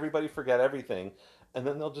just make everybody forget everything, and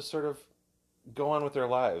then they'll just sort of go on with their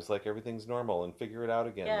lives like everything's normal and figure it out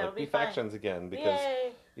again, like be factions again, because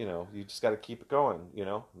you know, you just got to keep it going. You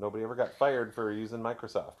know, nobody ever got fired for using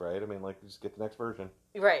Microsoft, right? I mean, like, you just get the next version,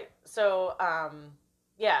 right? So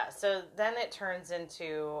so then it turns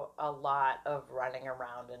into a lot of running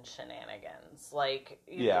around and shenanigans, like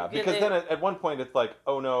because then at one point it's like,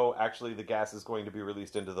 oh no, actually the gas is going to be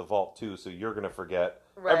released into the vault too, so you're going to forget.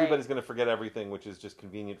 Everybody's going to forget everything, which is just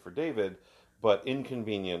convenient for David, but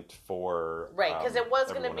inconvenient for because it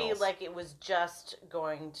was going to be else. like they were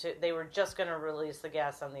just going to release the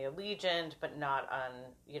gas on the Allegiant, but not on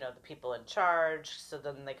the people in charge. So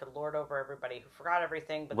then they could lord over everybody who forgot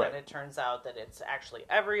everything. But then it turns out that it's actually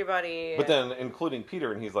everybody. But then including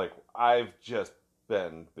Peter, and he's like, I've just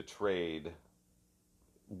been betrayed,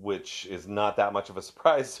 which is not that much of a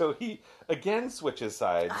surprise. So he again switches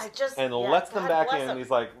sides and lets them back in. And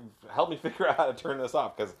he's like, help me figure out how to turn this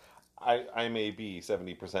off, because I may be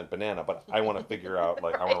 70% banana, but I want to figure out,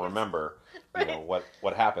 like, I want to remember,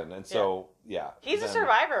 what happened. And so, he's a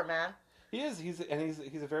survivor, man. He is. He's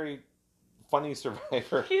a very funny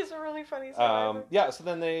survivor. He's a really funny survivor. So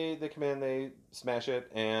then they come in, they smash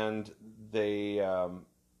it, and they,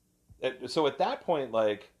 so at that point,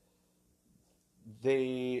 like,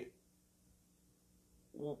 they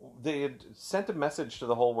had sent a message to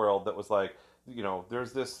the whole world that was like,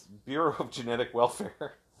 there's this Bureau of Genetic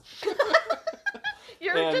Welfare.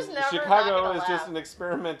 You're just never Chicago is just an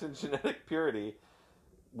experiment in genetic purity,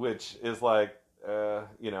 which is like,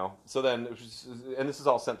 So then, and this is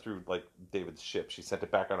all sent through like David's ship. She sent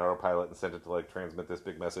it back on autopilot and sent it to like transmit this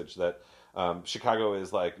big message that Chicago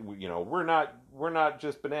is like, we're not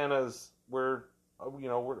just bananas. We're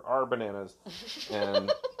our bananas,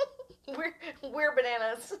 and we're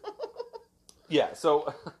bananas. Yeah.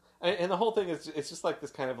 So, and the whole thing is, it's just like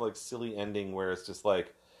this kind of like silly ending where it's just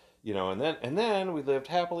like, and then we lived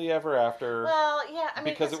happily ever after. Well, yeah, I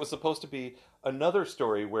mean, because it was supposed to be another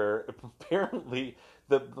story where apparently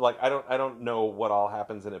I don't know what all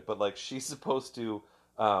happens in it, but like she's supposed to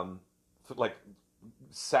like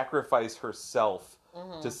sacrifice herself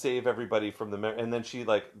to save everybody from and then she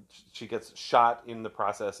gets shot in the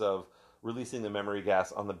process of releasing the memory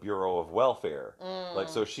gas on the Bureau of Welfare. Like,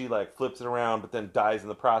 so she like flips it around, but then dies in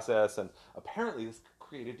the process, and apparently this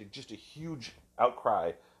created just a huge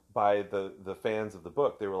outcry by the fans of the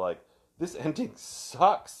book. They were like, this ending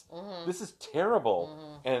sucks. This is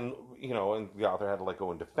terrible. And and the author had to like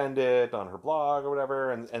go and defend it on her blog or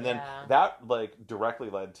whatever, and then that like directly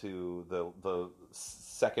led to the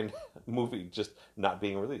second movie just not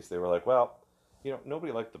being released. They were like, well,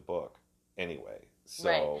 nobody liked the book anyway.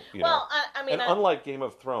 So, well, I mean, and unlike Game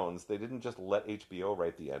of Thrones, they didn't just let HBO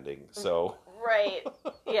write the ending. So, right,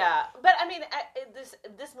 yeah, but I mean,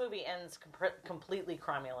 this movie ends completely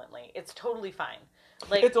cromulently. It's totally fine.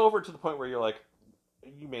 Like, it's over to the point where you're like,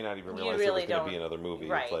 you may not even realize there was going to be another movie.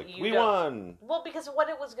 Right, it's like, we won. Well, because what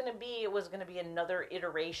it was going to be another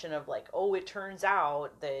iteration of like, oh, it turns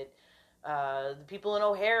out that the people in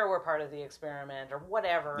O'Hare were part of the experiment or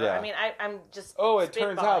whatever. Yeah. I mean, I'm just it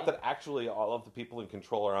turns out spitballing. that actually all of the people in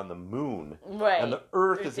control are on the moon. Right. And the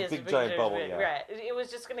Earth is a It's big giant bubble. right. Yeah. Right. It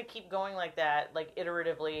was just going to keep going like that, like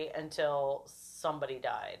iteratively until somebody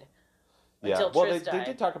died. Yeah. Until Well, Tris they died.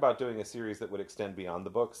 did talk about doing a series that would extend beyond the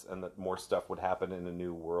books and that more stuff would happen in a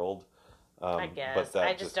new world. I guess. But that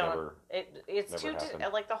I just don't. never, It's never too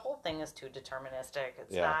happened. like the whole thing is too deterministic.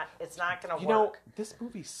 It's Yeah. not. It's not going to You work. know, this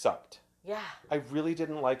movie sucked. Yeah. I really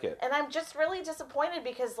didn't like it. And I'm just really disappointed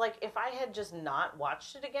because, like, if I had just not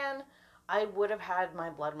watched it again, I would have had my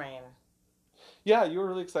blood rain. Yeah, you were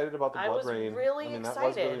really excited about the I Blood was Rain. really I mean, that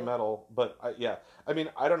was really excited. metal. But yeah, I mean,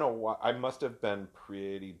 I don't know why. I must have been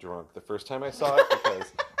pretty drunk the first time I saw it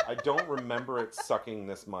because I don't remember it sucking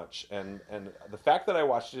this much. And the fact that I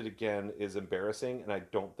watched it again is embarrassing, and I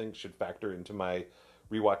don't think should factor into my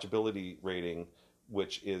rewatchability rating,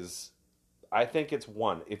 which is, I think it's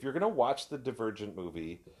 1. If you're gonna watch the Divergent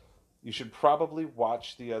movie, you should probably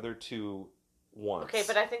watch the other 2 once. Okay,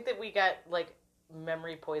 but I think that we got, like,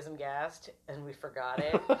 memory poison gassed and we forgot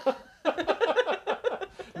it.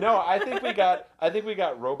 No, I think we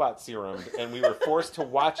got robot serumed and we were forced to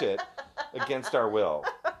watch it against our will.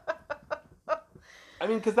 I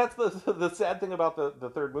mean, because that's the sad thing about the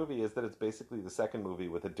third movie is that it's basically the second movie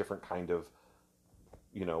with a different kind of,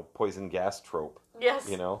 poison gas trope. Yes.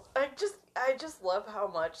 You know? I just love how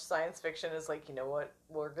much science fiction is like, you know what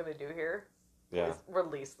we're gonna do here? Yeah. Is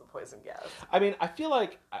release the poison gas. I mean, I feel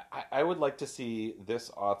like I would like to see this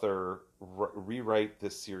author rewrite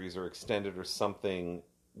this series or extend it or something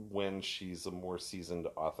when she's a more seasoned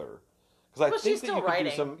author. Because I Well, think she's that still you could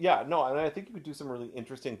writing. do some, yeah, no, and I think you could do some really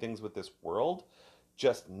interesting things with this world,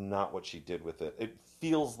 just not what she did with it. It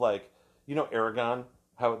feels like, Aragon,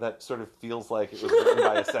 how that sort of feels like it was written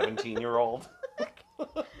by a 17-year-old.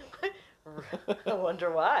 I wonder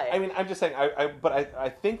why. I mean, I'm just saying, I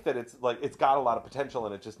think that it's got a lot of potential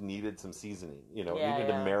and it just needed some seasoning. It needed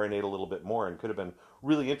to marinate a little bit more and could have been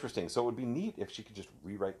really interesting. So it would be neat if she could just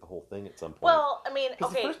rewrite the whole thing at some point. Well, I mean,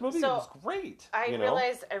 Because okay, the first movie so was great. I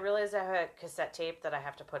realize I have a cassette tape that I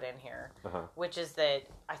have to put in here, which is that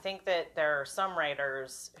I think that there are some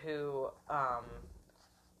writers who,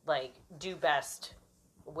 do best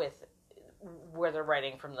with where they're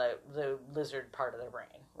writing from the lizard part of their brain,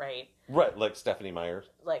 right? Right, like Stephanie Meyer.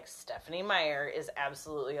 Like Stephanie Meyer is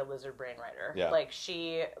absolutely a lizard brain writer. Yeah. Like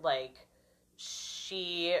she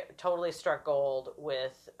totally struck gold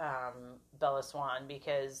with Bella Swan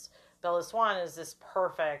because Bella Swan is this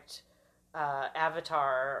perfect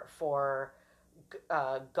avatar for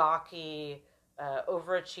gawky,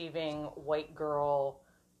 overachieving white girl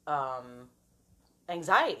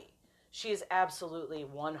anxiety. She is absolutely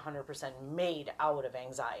 100% made out of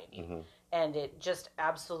anxiety. Mm-hmm. And it just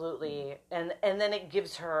absolutely, and then it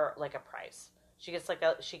gives her like a price. She gets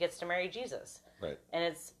to marry Jesus. Right. And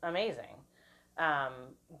it's amazing.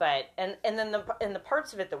 But then the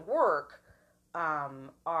parts of it that work,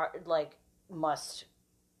 are like must,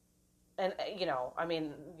 and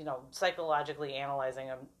psychologically analyzing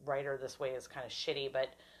a writer this way is kind of shitty, but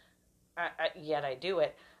yet I do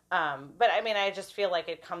it. But I mean, I just feel like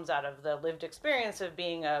it comes out of the lived experience of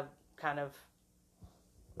being a kind of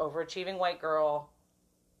overachieving white girl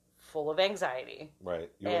full of anxiety. Right.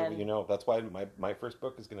 And- That's why my first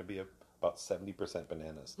book is going to be about 70%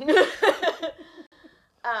 bananas.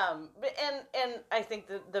 And I think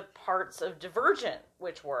the parts of Divergent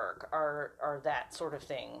which work are that sort of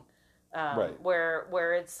thing. Right.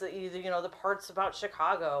 Where it's either the parts about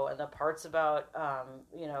Chicago and the parts about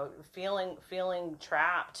feeling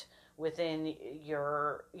trapped within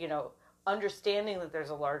your understanding that there's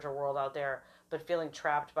a larger world out there, but feeling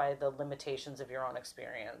trapped by the limitations of your own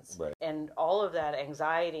experience. Right. And all of that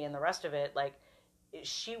anxiety and the rest of it, like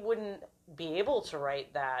she wouldn't be able to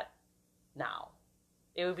write that now.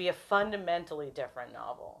 It would be a fundamentally different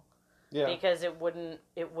novel. Yeah. Because it wouldn't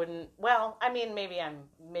well, I mean maybe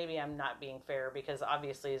I'm not being fair because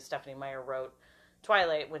obviously Stephanie Meyer wrote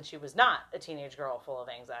Twilight when she was not a teenage girl full of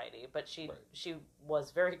anxiety, but she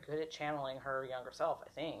was very good at channeling her younger self, I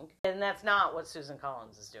think. And that's not what Susan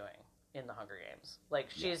Collins is doing in The Hunger Games. Like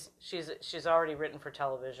she's already written for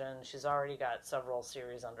television. She's already got several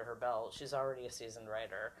series under her belt. She's already a seasoned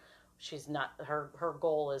writer. She's not her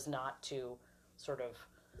goal is not to sort of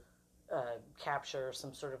capture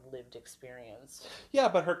some sort of lived experience. Yeah,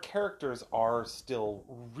 but her characters are still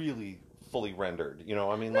really fully rendered.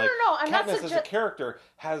 I mean, No, I'm not Katniss as a character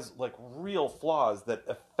has like real flaws that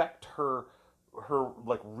affect her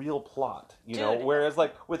like real plot. Dude. Whereas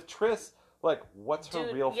like with Tris, like what's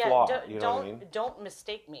her real flaw? You know what I mean? Don't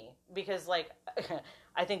mistake me because like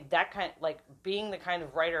I think that kind, like being the kind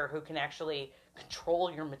of writer who can actually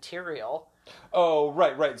control your material. Oh,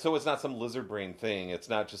 right. So it's not some lizard brain thing. It's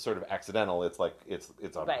not just sort of accidental. It's like it's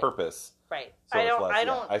on Right. purpose. Right. So I it's don't. less, I yeah,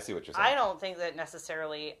 don't. I see what you're saying. I don't think that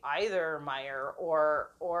necessarily either Meyer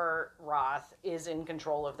or Roth is in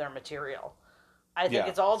control of their material. I think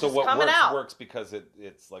it's all just so what coming works out. works because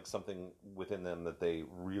it's like something within them that they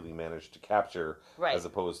really managed to capture, Right. as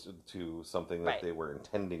opposed to something that Right. they were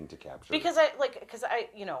intending to capture. Because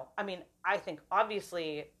I mean, I think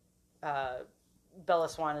obviously, Bella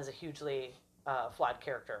Swan is a hugely flawed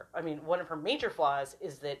character. I mean, one of her major flaws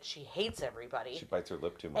is that she hates everybody she bites her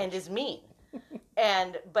lip too much and is mean.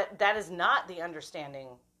 But that is not the understanding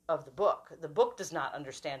of the book. The book does not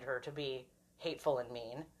understand her to be hateful and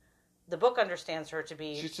mean. The book understands her to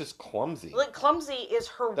be. She's just clumsy. Like clumsy is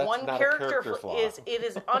her That's one not a character flaw. It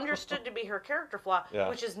is understood to be her character flaw, Yeah.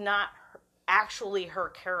 which is not actually her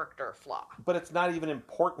character flaw. But it's not even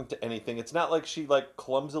important to anything. It's not like she like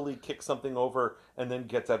clumsily kicks something over and then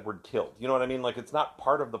gets Edward killed. You know what I mean? Like it's not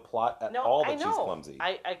part of the plot at all that I know. she's clumsy.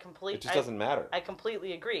 I completely. It just doesn't matter. I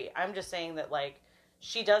completely agree. I'm just saying that like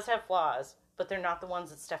she does have flaws, but they're not the ones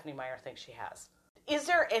that Stephenie Meyer thinks she has. Is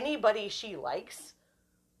there anybody she likes?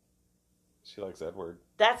 She likes Edward.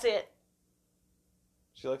 That's it.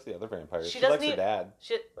 She likes the other vampires. She She doesn't likes her dad.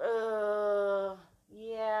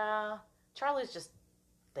 Yeah. Charlie's just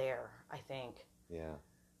there, I think. Yeah.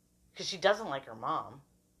 Because she doesn't like her mom.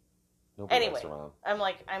 Nobody Anyway, likes her mom.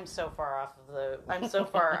 I'm so far I'm so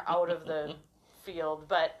far out of the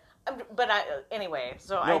field, anyway,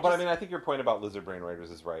 so No, but I mean, I think your point about lizard brain writers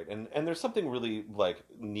is right, and there's something really like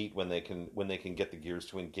neat when they can get the gears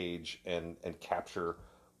to engage and capture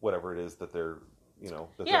whatever it is that they're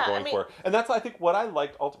they're going for, and that's I think what I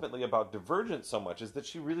liked ultimately about Divergent so much is that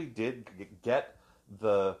she really did get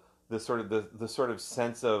the sort of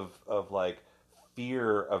sense of like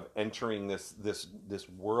fear of entering this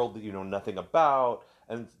world that you know nothing about,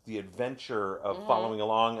 and the adventure of following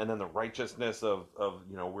along, and then the righteousness of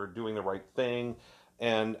we're doing the right thing,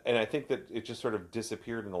 and I think that it just sort of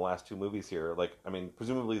disappeared in the last two movies here. Like, I mean,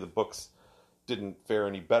 presumably the books didn't fare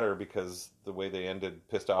any better because the way they ended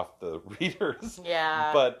pissed off the readers.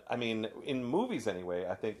 Yeah. But I mean, in movies anyway,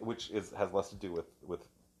 I think, which has less to do with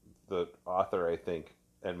the author, I think,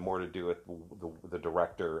 and more to do with the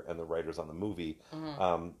director and the writers on the movie.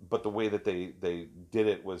 But the way that they did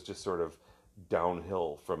it was just sort of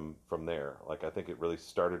downhill from there. Like, I think it really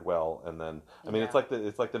started well, and then I mean, it's like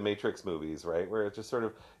the Matrix movies, right? Where it just sort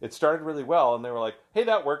of it started really well, and they were like, "Hey,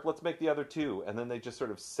 that worked. Let's make the other two." And then they just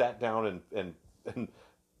sort of sat down and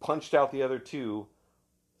punched out the other two,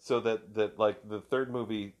 so that like the third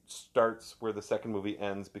movie starts where the second movie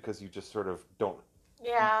ends, because you just sort of don't.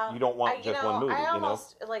 Yeah, you don't want just one movie. I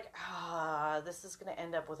almost like this is going to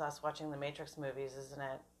end up with us watching the Matrix movies, isn't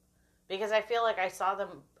it? Because I feel like I saw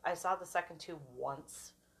the second two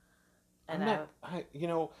once, and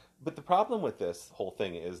but the problem with this whole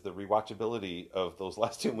thing is the rewatchability of those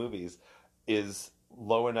last two movies is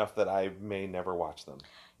low enough that I may never watch them.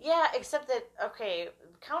 Yeah, except that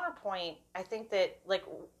counterpoint. I think that like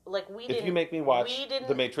we didn't. If you make me watch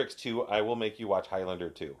The Matrix 2, I will make you watch Highlander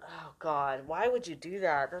 2. Oh God, why would you do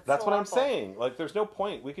that? That's so what awful. I'm saying. Like, there's no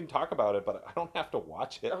point. We can talk about it, but I don't have to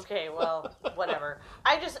watch it. Okay, well, whatever.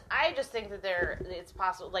 I just think that it's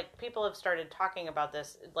possible. Like, people have started talking about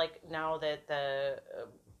this. Like, now that the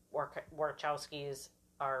Wachowskis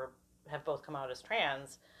have both come out as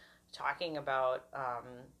trans, talking about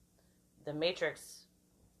the Matrix.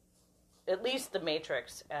 At least the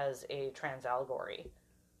Matrix as a trans allegory.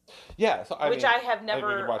 Yeah, so I have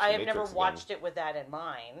never watched it with that in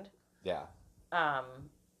mind. Yeah. That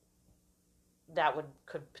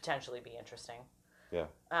could potentially be interesting. Yeah.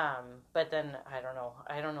 But then I don't know.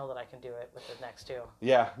 I don't know that I can do it with the next two.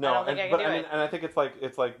 Yeah, no, I don't think I can do it. And I think it's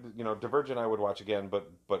like Divergent I would watch again,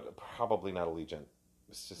 but probably not Allegiant.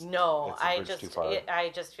 It's just I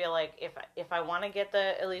just feel like if I want to get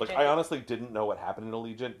the Allegiant, like I honestly didn't know what happened in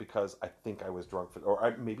Allegiant because I think I was drunk or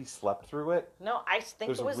I maybe slept through it. No, I think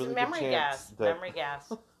There's it was really memory gas. Memory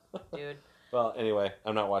gas, dude. Well, anyway,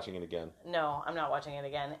 I'm not watching it again. No, I'm not watching it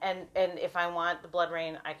again. And if I want the Blood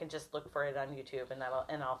Rain, I can just look for it on YouTube, and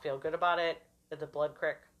I'll feel good about it. The Blood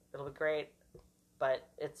Crick, it'll be great. But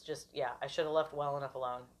it's just I should have left well enough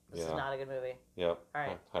alone. This is not a good movie. Yep. All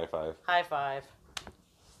right. High five. High five.